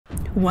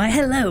Why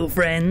hello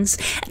friends,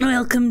 and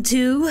welcome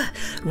to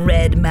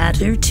Red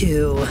Matter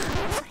 2.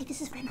 Sorry,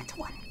 this is Red Matter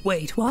 1.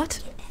 Wait, what?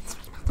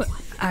 What?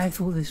 I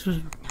thought this was...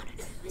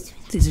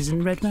 This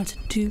isn't Red Matter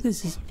 2,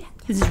 this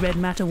is Red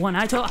Matter 1.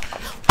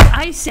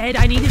 I said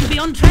I needed to be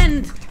on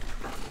trend.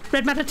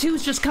 Red Matter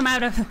 2's just come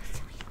out of...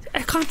 I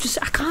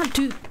can't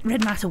do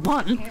Red Matter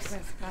 1.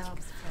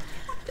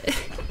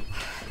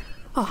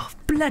 Oh,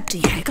 bloody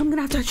heck, I'm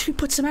gonna have to actually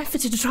put some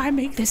effort in to try and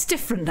make this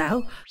different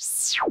now.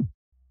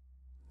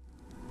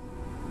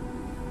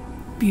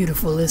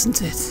 Beautiful,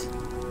 isn't it?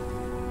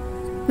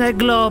 That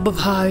glob of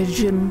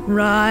hydrogen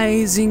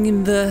rising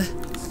in the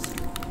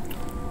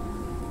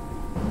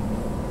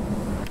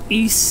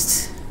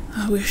east.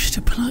 I wish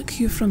to pluck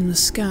you from the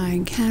sky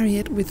and carry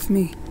it with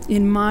me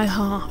in my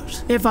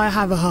heart, if I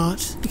have a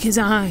heart, because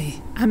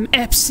I am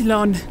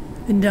Epsilon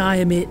and I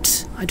am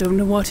it. I don't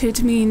know what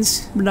it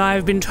means, but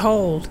I've been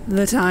told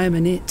that I am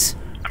an it.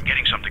 I'm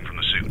getting something from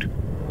the suit.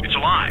 It's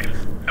alive.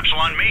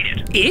 Epsilon made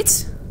it.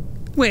 It?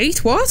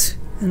 Wait, what?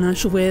 And I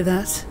shall wear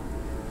that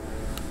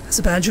as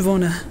a badge of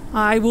honor.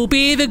 I will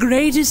be the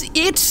greatest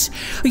it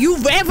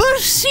you've ever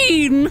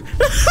seen.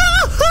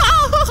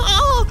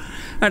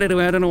 I don't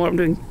know what I'm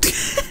doing.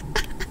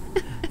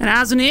 And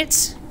as an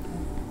it,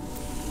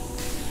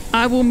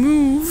 I will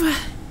move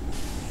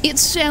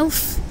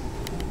itself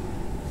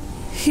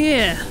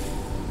here.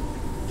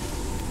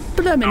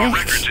 Our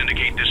records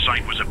indicate this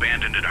site was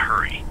abandoned in a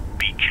hurry.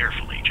 Be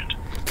careful, Agent.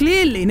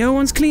 Clearly, no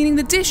one's cleaning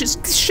the dishes,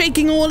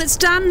 shaking all its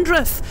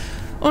dandruff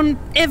on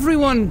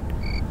everyone.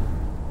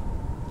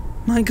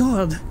 My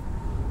God,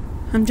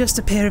 I'm just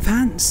a pair of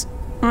hands.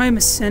 I'm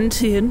a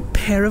sentient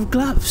pair of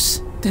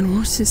gloves. Then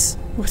what is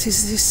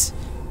this?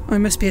 I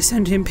must be a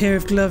sentient pair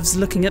of gloves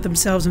looking at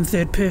themselves in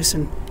third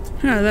person.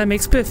 Oh, that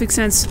makes perfect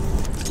sense.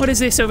 What is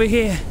this over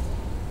here?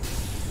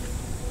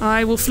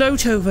 I will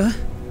float over.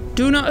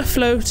 Do not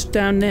float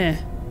down there.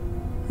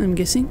 I'm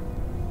guessing.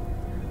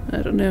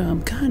 I don't know,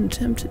 I'm kind of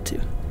tempted to.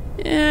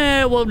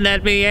 Yeah, it won't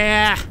let me,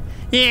 yeah.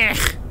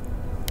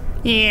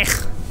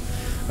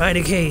 Right,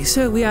 okay,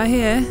 so we are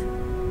here.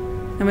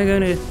 And we're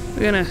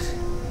gonna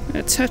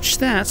touch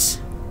that.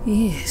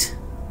 Yes.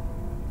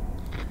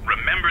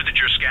 Remember that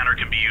your scanner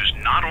can be used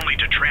not only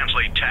to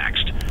translate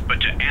text, but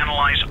to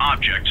analyze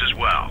objects as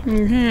well.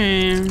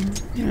 Okay.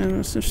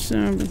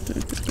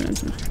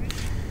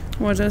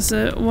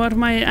 What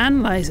am I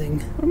analyzing?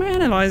 What am I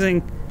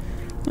analyzing?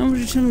 Why would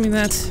you tell me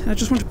that? I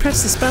just want to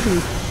press this button.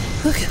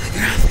 Look at the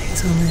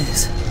graphics on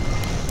this.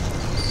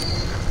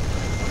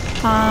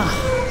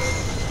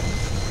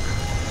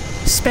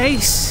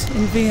 Space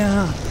in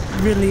VR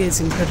really is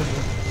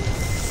incredible.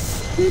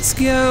 Let's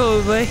go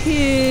over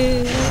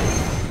here.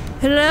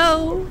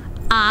 Hello?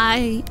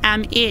 I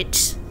am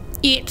it.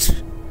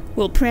 It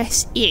will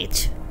press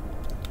it.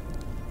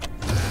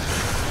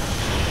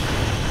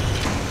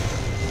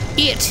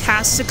 It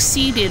has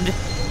succeeded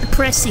at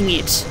pressing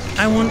it.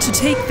 I want to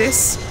take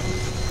this.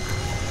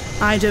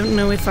 I don't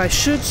know if I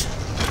should,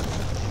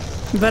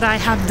 but I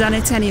have done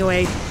it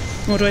anyway.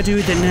 What do I do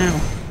with it now?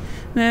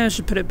 No, I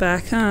should put it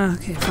back. Ah,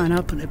 okay, fine,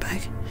 I'll put it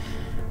back.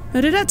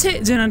 Did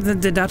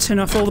that turn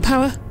off all the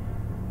power?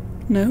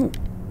 No.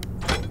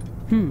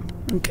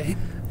 Okay.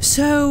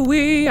 So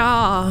we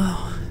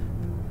are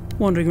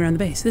wandering around the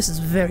base. This is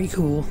very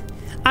cool.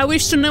 I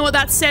wish to know what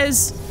that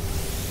says.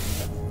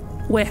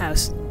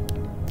 Warehouse.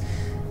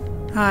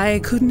 I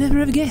could never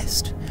have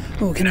guessed.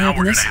 Oh, can I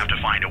open this? Now we're gonna have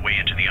to find a way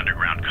into the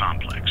underground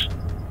complex.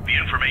 The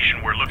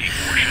information we're looking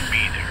for should be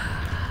there.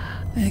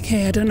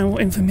 Okay, I don't know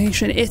what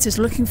information it is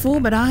looking for,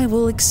 but I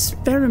will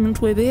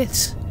experiment with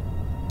it.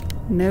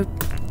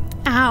 Nope.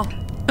 Ow.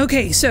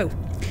 Okay, so,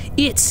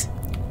 it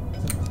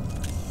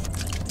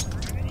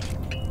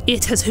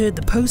has heard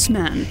the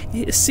postman.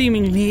 It is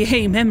seemingly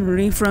a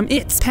memory from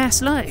its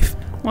past life.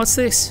 What's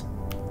this?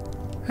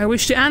 I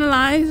wish to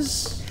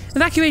analyze.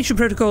 Evacuation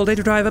protocol,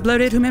 data drive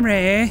uploaded to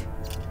memory.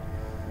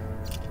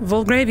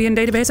 Volgravian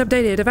database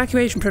updated.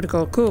 Evacuation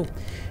protocol, cool.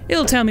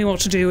 It'll tell me what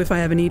to do if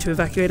I ever need to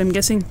evacuate, I'm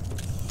guessing.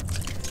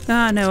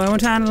 Ah, no, I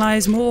want to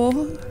analyze more.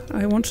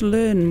 I want to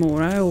learn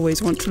more. I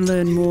always want to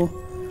learn more.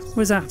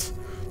 What's that?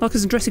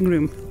 Lockers and dressing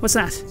room. What's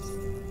that?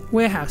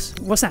 Warehouse.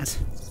 What's that?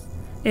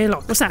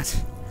 Airlock. What's that?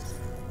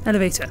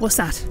 Elevator. What's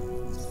that?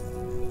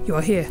 You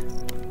are here.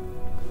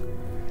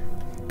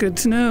 Good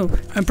to know.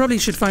 I probably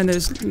should find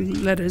those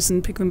letters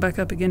and pick them back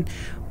up again.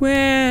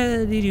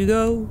 Where did you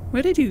go?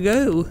 Where did you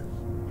go?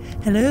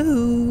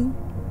 Hello?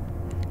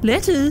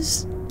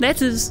 Letters?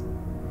 Letters.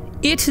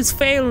 It has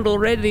failed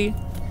already.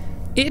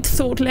 It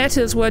thought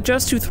letters were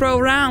just to throw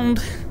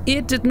around.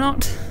 It did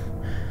not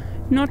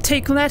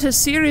take letters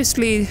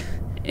seriously.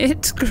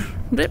 It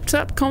ripped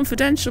up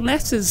confidential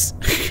letters.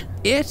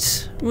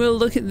 It will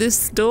look at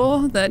this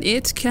door that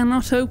it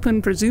cannot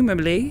open,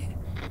 presumably.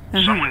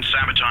 Someone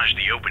sabotaged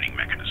the opening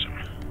mechanism.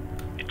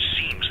 It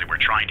seems they were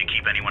trying to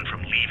keep anyone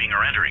from leaving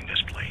or entering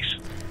this place.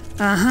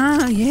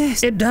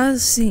 Yes. It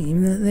does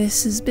seem that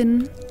this has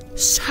been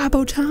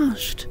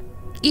sabotaged.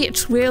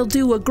 It will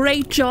do a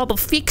great job of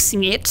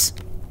fixing it.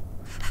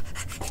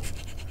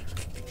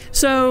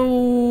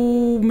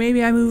 So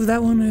maybe I move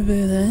that one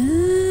over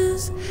there.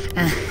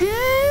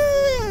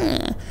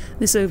 Aha!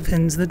 This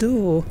opens the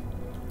door.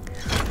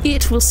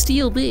 It will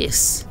steal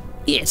this.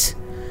 It.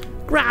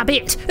 Grab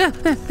it.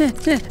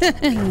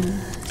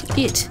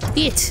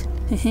 It.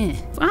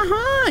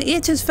 Aha!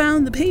 It has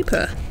found the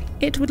paper.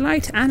 It would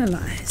like to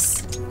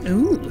analyze.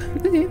 Ooh,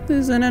 okay,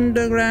 there's an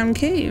underground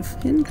cave.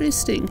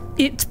 Interesting.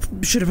 It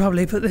should have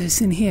probably put this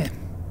in here.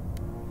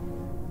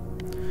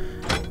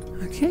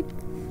 Okay.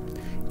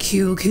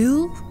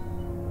 Cool.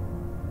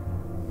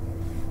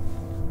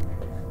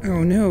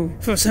 Oh no,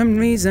 for some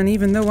reason,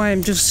 even though I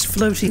am just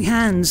floating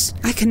hands,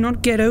 I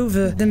cannot get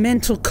over the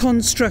mental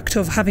construct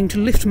of having to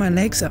lift my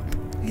legs up.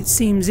 It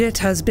seems it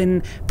has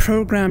been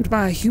programmed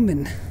by a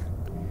human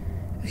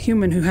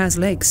who has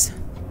legs.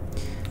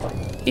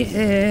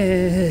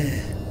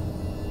 Yeah.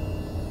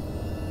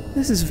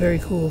 This is very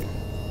cool.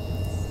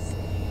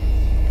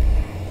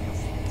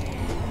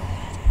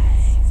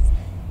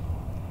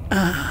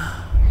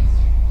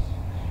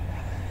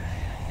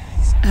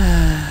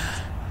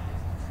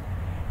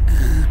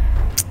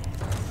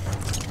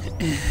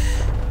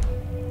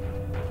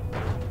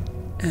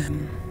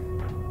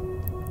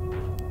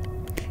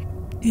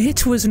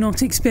 It was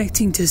not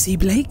expecting to see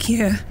Blake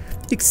here.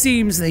 It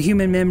seems the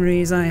human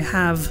memories I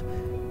have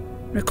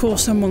recall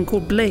someone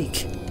called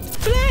Blake.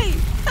 Blake!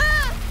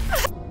 Ah!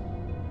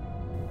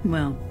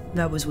 Well,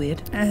 that was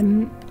weird.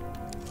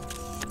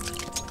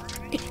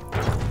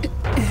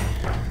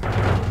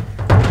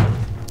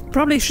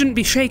 Probably shouldn't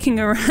be shaking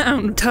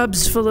around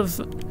tubs full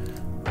of...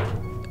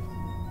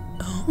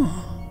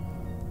 Oh,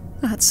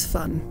 that's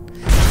fun.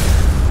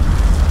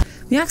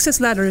 The access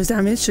ladder is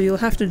damaged, so you'll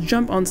have to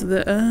jump onto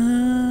the...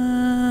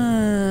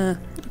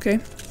 okay.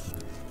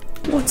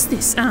 What's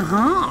this?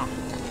 Aha!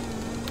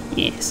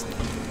 Yes.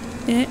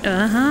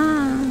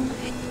 Aha!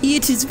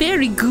 It is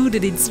very good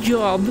at its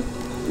job.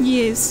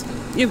 Yes.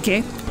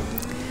 Okay.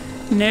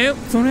 No,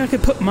 if only I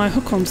could put my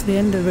hook onto the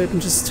end of it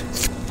and just...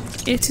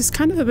 It is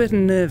kind of a bit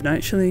unnerved,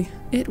 actually.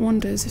 It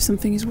wonders if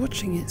something is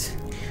watching it.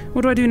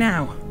 What do I do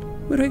now?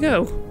 Where do I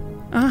go?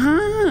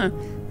 Aha!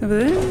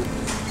 Over there?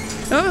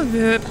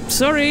 Oh,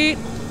 sorry.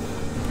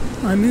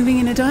 I'm moving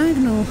in a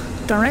diagonal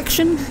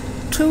direction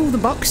to the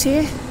box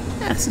here.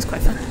 Yeah, this is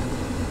quite fun.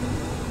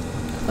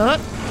 Oh.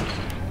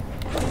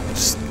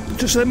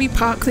 Just let me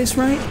park this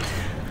right.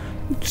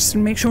 Just to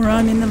make sure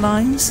I'm in the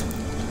lines.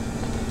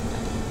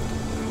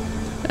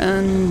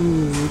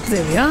 And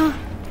there we are.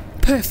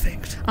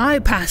 Perfect. I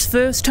passed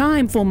first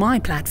time for my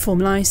platform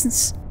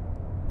license.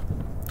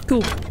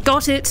 Cool.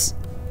 Got it.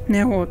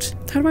 Now what?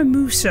 How do I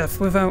move stuff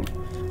without...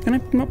 Can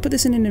I not put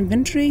this in an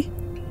inventory?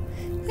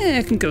 Yeah,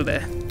 I can go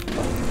there.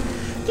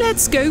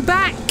 Let's go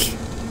back.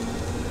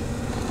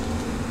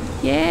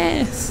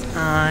 Yes.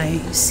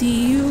 I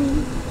see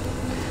you.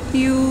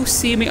 You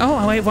see me.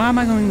 Oh, wait, why am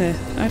I going there?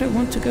 I don't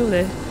want to go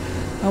there.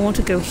 I want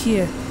to go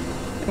here.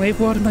 Wait,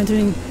 what am I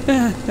doing?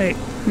 Wait.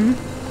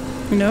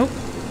 No.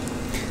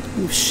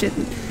 Oh, shit.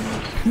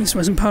 This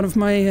wasn't part of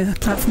my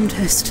platform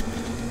test.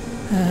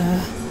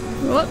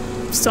 Oh,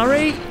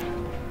 sorry.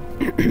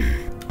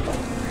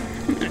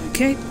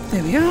 Okay,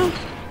 there we are.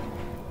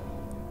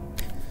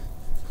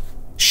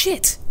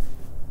 Shit!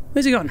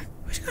 Where's he gone?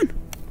 Where's he gone?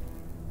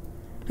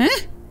 Huh?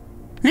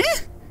 Huh?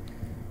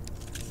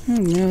 Oh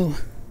no.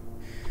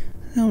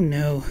 Oh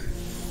no.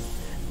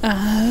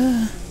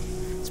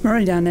 It's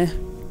Murray down there.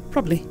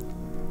 Probably.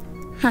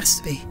 Has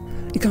to be.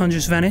 You can't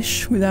just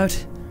vanish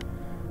without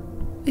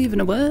even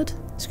a word.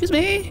 Excuse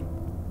me?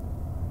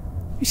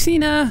 You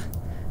seen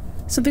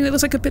something that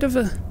looks like a bit of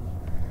a...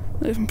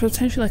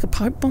 potentially like a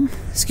pipe bomb?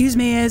 Excuse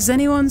me, has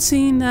anyone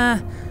seen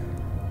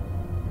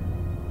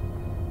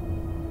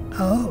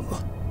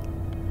Oh.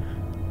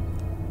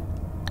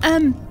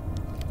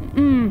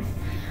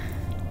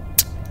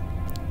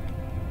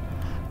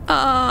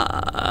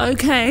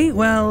 Okay,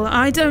 well,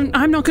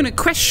 I'm not gonna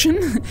question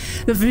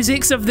the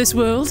physics of this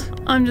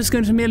world. I'm just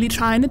going to merely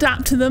try and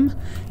adapt to them.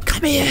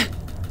 Come here!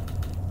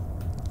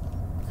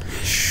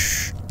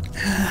 Shh.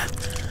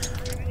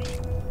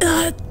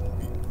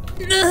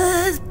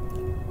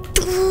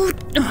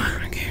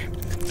 Okay.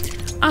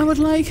 I would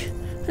like...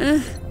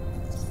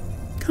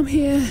 come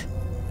here.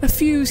 A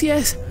fuse,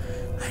 yes.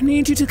 I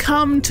need you to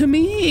come to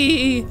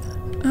me.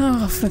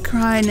 Oh, for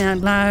crying out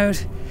loud.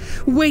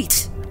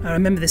 Wait! I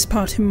remember this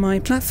part in my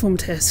platform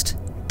test.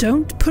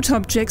 Don't put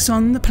objects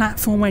on the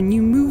platform when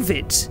you move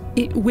it.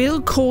 It will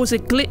cause a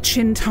glitch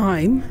in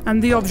time,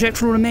 and the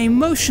object will remain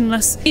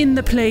motionless in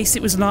the place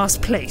it was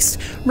last placed.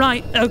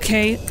 Right,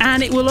 okay,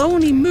 and it will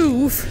only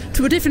move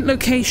to a different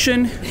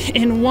location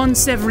in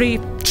once every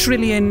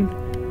trillion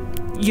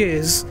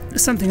years.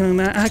 Something like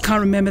that. I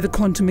can't remember the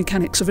quantum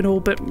mechanics of it all,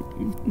 but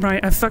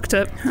right, I fucked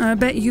up. I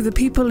bet you the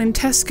people in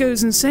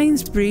Tesco's and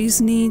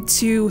Sainsbury's need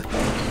to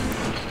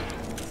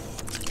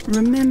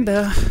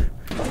remember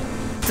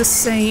the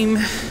same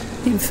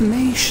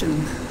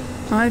information.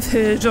 I've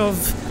heard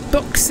of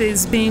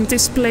boxes being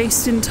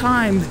displaced in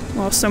time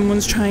while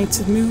someone's trying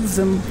to move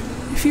them.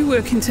 If you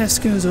work in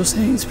Tesco's or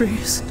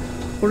Sainsbury's,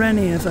 or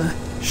any other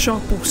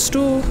shop or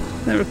store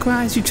that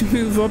requires you to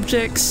move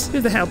objects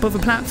with the help of a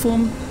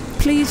platform.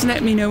 Please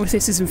let me know if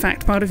this is in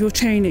fact part of your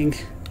training.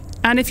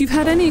 And if you've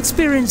had any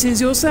experiences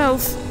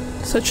yourself,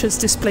 such as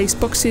displaced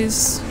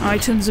boxes,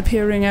 items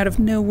appearing out of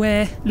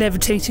nowhere,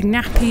 levitating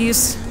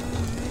nappies,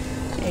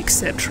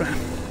 etc.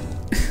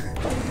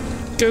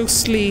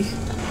 Ghostly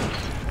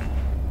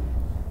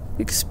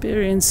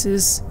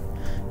experiences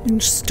in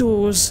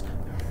stores.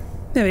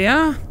 There we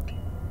are.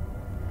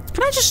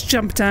 Can I just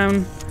jump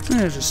down?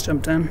 I'll just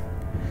jump down.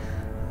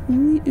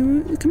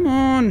 Come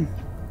on.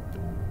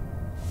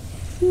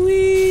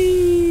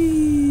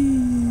 Whee!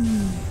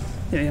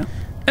 There we are.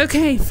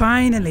 Okay,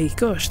 finally.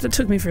 Gosh, that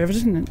took me forever,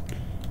 didn't it?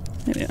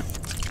 There we are.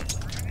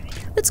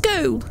 Let's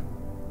go.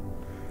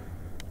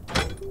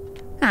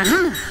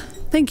 Aha!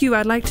 Thank you.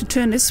 I'd like to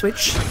turn this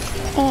switch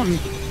on.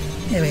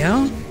 There we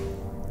are.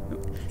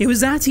 It was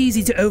that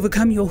easy to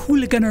overcome your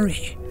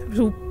hooliganery. It was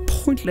all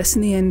pointless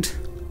in the end.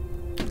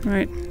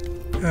 Right.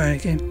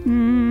 Alright, okay.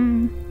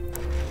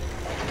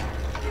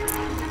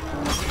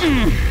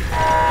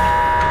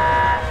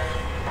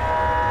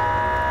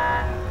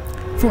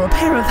 For a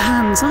pair of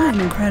hands, I'm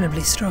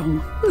incredibly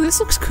strong. Ooh, this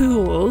looks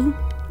cool.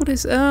 What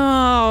is...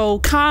 Oh,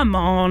 come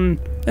on.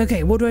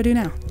 Okay, what do I do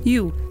now?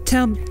 You,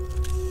 tell me...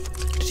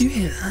 Did you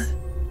hear that?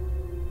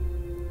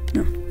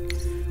 No.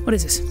 What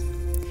is this?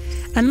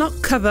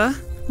 Unlock cover,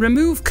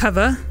 remove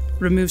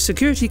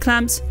security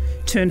clamps,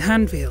 turn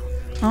hand wheel.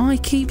 I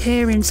keep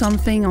hearing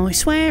something, I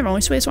swear,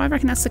 so I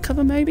reckon that's the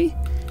cover maybe?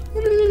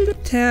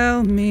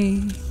 Tell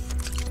me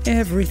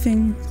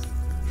everything.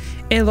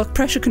 Airlock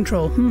pressure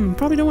control.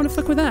 Probably don't want to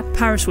fuck with that.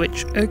 Power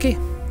switch. Okay,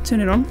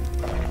 turn it on.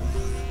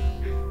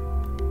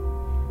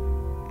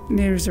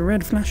 There's a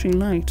red flashing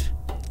light.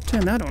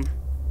 Turn that on.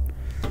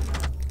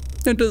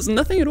 It does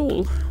nothing at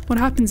all. What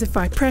happens if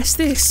I press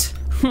this?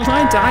 Will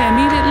I die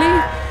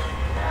immediately?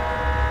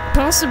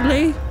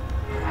 Possibly.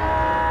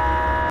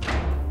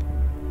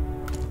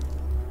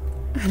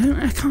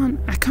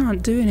 I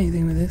can't do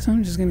anything with this.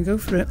 I'm just gonna go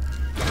for it.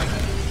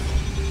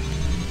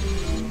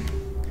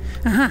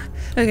 Aha!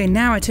 Okay,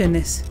 now I turn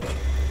this.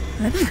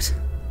 Like that.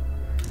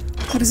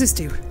 What does this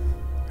do?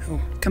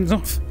 Oh, it comes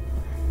off.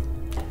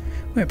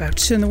 We're about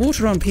to turn the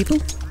water on, people.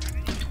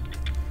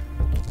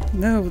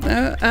 No,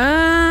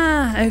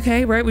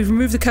 okay, right, we've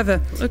removed the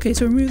cover. Okay,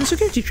 so remove the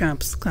security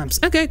clamps.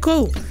 Okay,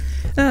 cool.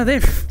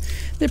 They're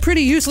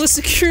pretty useless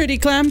security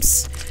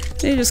clamps.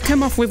 They just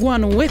come off with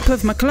one whip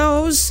of my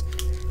claws,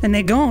 and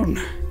they're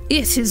gone.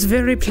 It is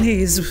very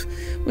pleased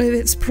with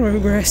its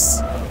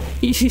progress.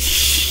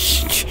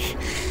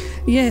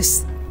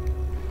 Yes,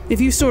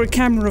 if you saw a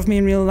camera of me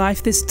in real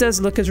life, this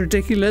does look as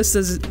ridiculous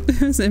as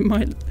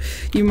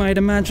you might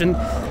imagine.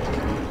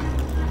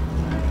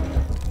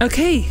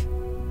 Okay.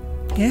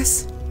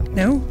 Yes.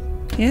 No.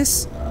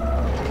 Yes.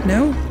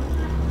 No.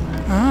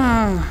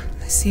 Ah,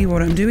 I see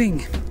what I'm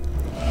doing.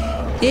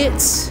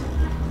 It's...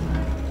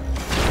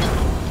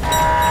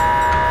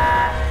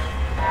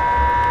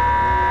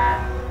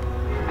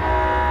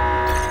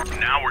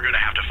 Now we're going to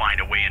have to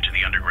find a way into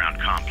the underground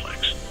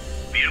complex.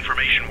 The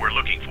information we're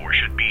looking for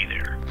should be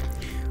there.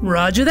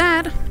 Roger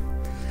that.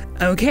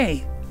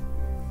 Okay.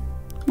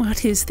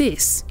 What is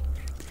this?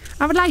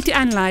 I would like to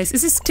analyze.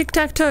 Is this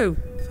tic-tac-toe?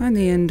 Find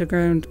the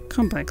underground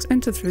complex.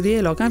 Enter through the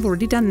airlock. I've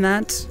already done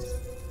that.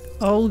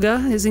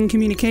 Olga is in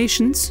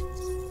communications.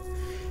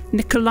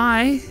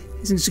 Nikolai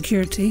is in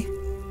security.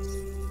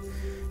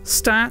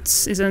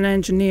 Stats is in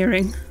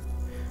engineering.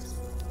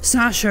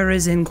 Sasha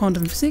is in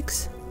quantum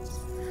physics.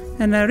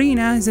 And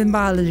Arena is in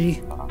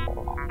biology.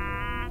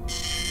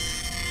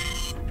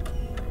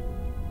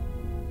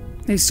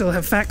 They still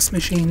have fax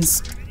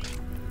machines.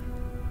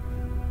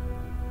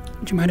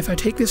 Do you mind if I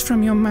take this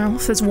from your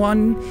mouth as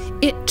one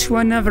it to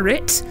another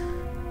it?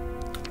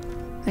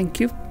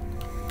 Thank you.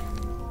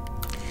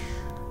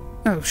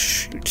 Oh,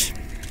 shoot.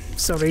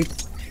 Sorry,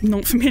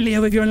 not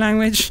familiar with your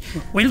language.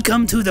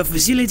 Welcome to the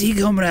facility,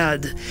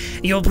 comrade.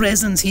 Your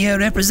presence here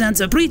represents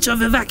a breach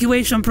of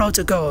evacuation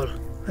protocol.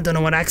 I don't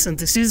know what accent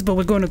this is, but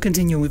we're going to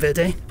continue with it,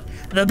 eh?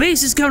 The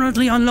base is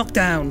currently on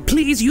lockdown.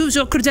 Please use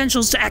your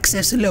credentials to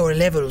access the lower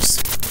levels.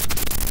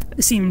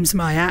 It seems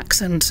my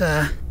accent,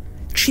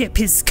 chip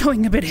is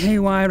going a bit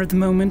haywire at the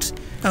moment.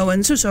 Oh,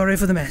 and so sorry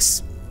for the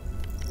mess.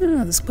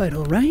 Oh, that's quite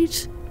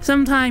alright.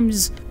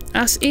 Sometimes,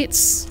 us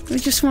its, we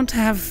just want to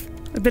have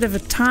a bit of a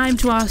time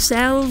to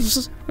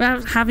ourselves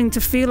without having to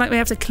feel like we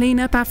have to clean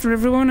up after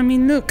everyone. I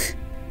mean, look.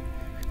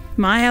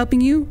 Am I helping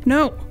you?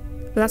 No.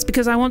 But that's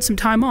because I want some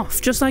time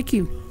off, just like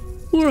you.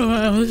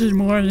 Well, this is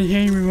more than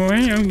everyone.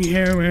 I don't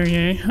care about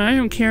that. I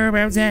don't care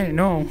about that at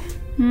all.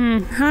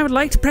 I would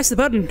like to press the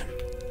button.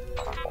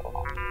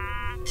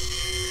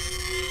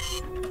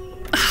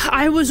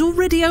 I was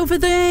already over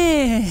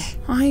there!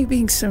 I'm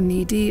being so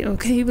needy.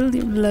 Okay, we'll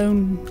leave it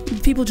alone.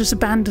 People just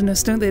abandon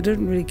us, don't they? They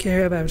don't really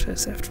care about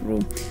us, after all.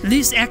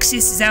 This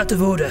access is out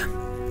of order.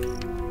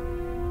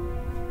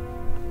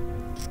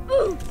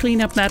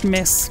 Clean up that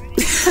mess.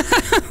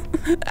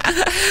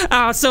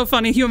 Ah, so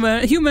funny.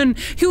 Human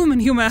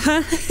humor,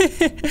 huh?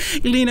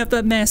 Clean up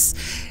that mess.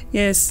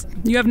 Yes,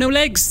 you have no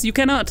legs. You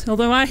cannot.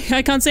 Although I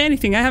can't say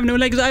anything. I have no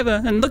legs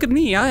either. And look at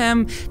me. I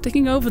am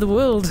taking over the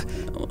world.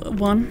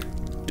 One.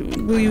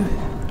 Will you...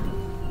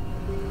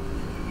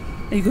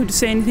 Are you going to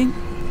say anything?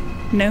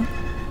 No?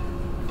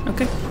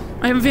 Okay.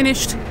 I haven't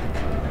finished.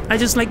 I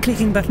just like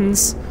clicking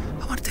buttons.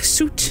 I want the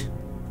suit.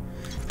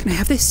 Can I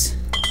have this?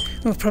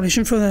 Oh, probably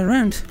shouldn't throw that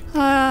around.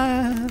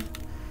 I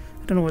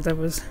don't know what that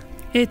was.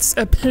 It's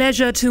a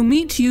pleasure to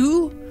meet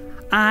you.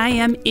 I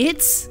am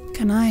it.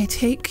 Can I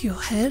take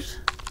your head?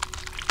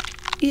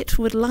 It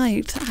would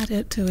like to add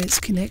it to its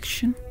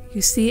collection.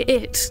 You see,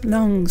 it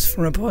longs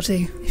for a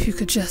body. If you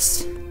could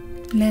just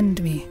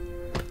lend me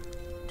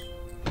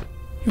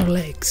your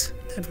legs,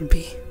 that would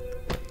be...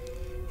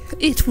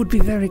 It would be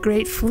very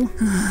grateful.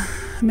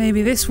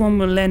 Maybe this one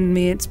will lend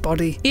me its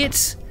body.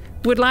 It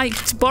would like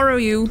to borrow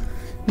you.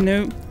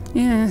 No.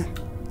 Yeah.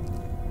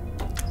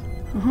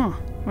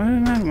 Why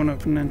didn't that one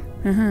open then?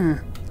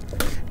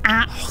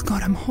 Oh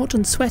god, I'm hot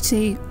and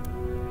sweaty.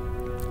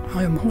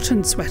 I am hot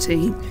and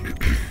sweaty.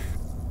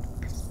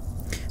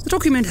 The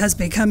document has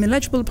become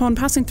illegible upon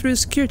passing through a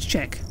security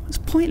check. It's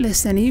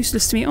pointless then,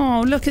 useless to me.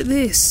 Oh, look at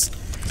this.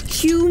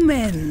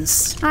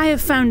 Humans. I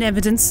have found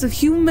evidence of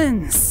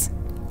humans.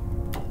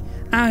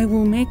 I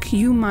will make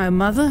you my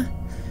mother,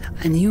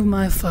 and you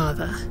my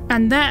father.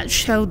 And that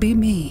shall be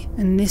me.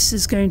 And this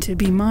is going to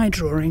be my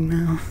drawing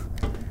now.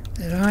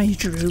 That I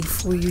drew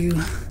for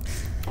you.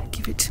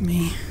 Give it to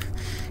me.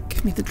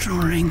 Give me the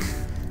drawing.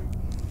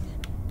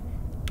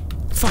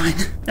 Fine.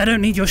 I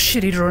don't need your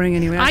shitty drawing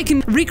anyway. I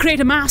can recreate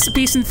a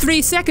masterpiece in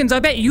 3 seconds.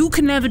 I bet you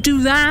can never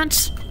do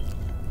that.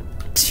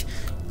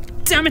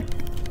 Damn it.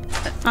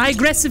 I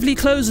aggressively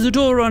close the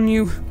door on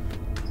you.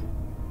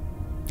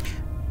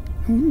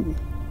 Ooh.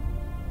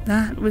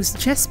 That was the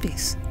chess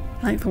piece.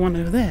 Like the one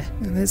over there.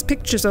 And there's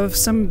pictures of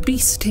some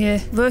beast here.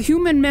 The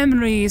human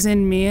memories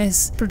in me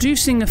is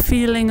producing a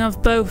feeling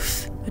of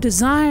both a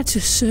desire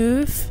to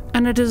serve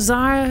and a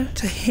desire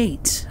to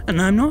hate. And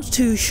I'm not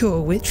too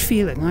sure which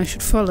feeling I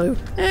should follow.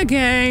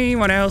 Okay,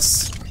 what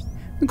else?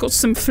 We've got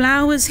some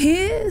flowers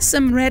here,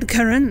 some red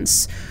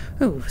currants.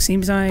 Oh,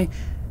 seems I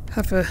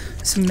have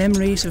some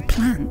memories of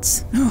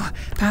plants. Oh,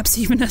 perhaps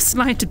even a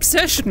slight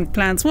obsession with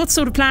plants. What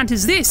sort of plant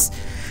is this?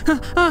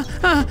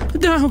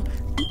 No.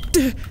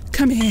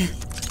 Come here.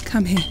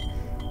 Come here.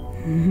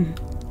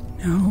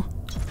 No.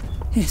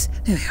 Yes,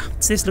 there we are.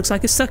 This looks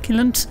like a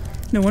succulent.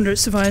 No wonder it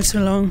survived so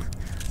long.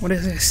 What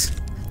is this?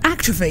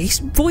 Activate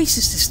voice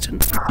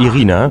assistant.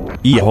 Irina,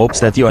 I hopes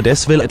that your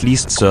death will at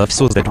least serve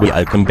so that we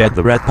all combat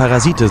the rat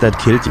parasites that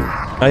killed you.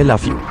 I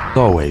love you.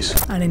 Always.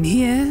 And in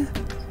here,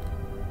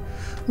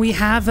 we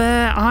have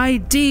a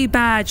ID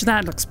badge.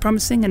 That looks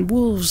promising. And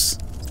wolves.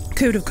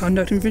 Code of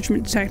conduct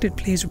infringement detected.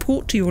 Please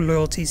report to your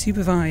loyalty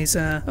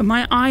supervisor.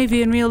 My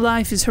Ivy in real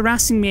life is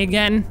harassing me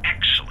again.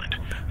 Excellent.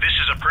 This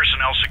is a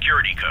personnel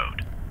security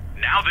code.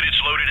 Now that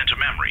it's loaded into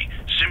memory,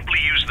 simply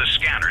use the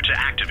scanner to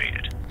activate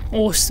it.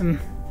 Awesome.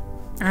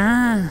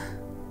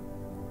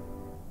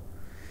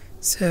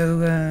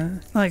 So,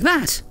 like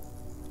that.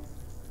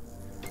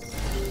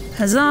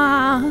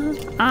 Huzzah!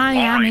 I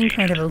am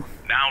incredible.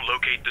 Now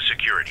locate the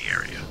security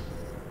area.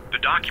 The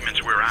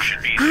documents we're on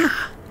should be there.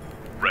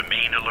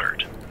 Remain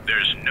alert.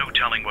 There's no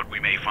telling what we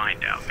may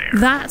find out there.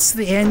 That's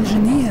the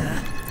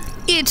engineer.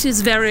 It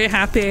is very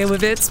happy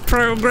with its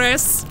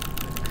progress.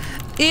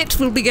 It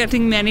will be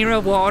getting many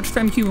rewards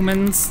from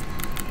humans.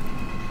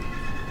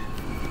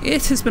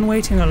 It has been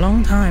waiting a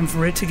long time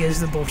for it to get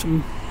to the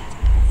bottom.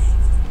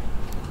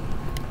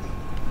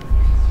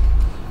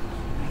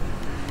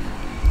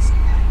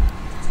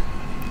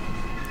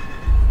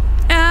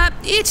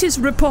 It is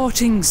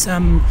reporting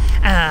some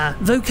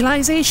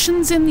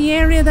vocalizations in the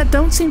area that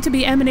don't seem to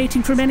be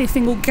emanating from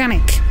anything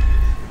organic.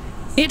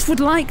 It would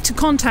like to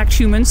contact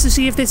humans to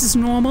see if this is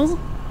normal.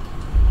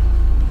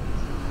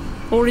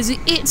 Or is it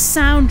its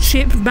sound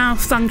chip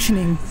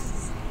malfunctioning?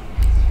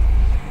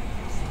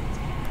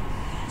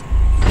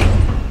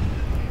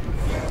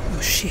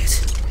 Oh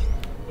shit.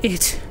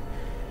 It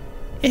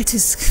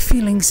is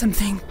feeling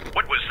something.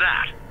 What was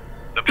that?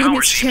 The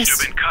power seems to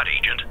have been cut,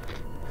 Agent.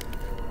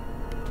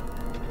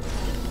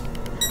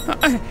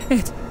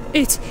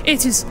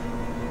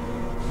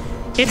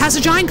 It has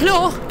a giant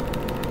claw.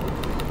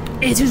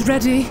 It is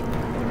ready.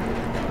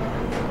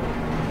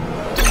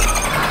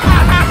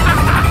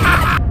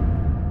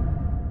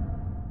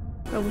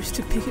 I wish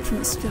to pick it from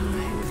the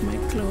sky with my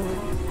claw.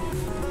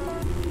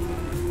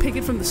 Pick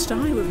it from the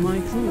sky with my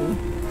claw.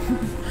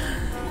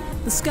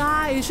 The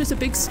sky is just a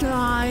big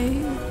sty,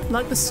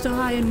 like the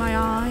sty in my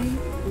eye.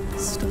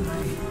 Sty in my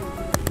eye.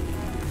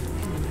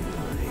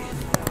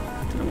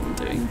 Don't know what I'm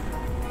doing.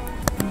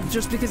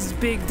 Just because it's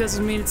big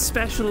doesn't mean it's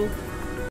special.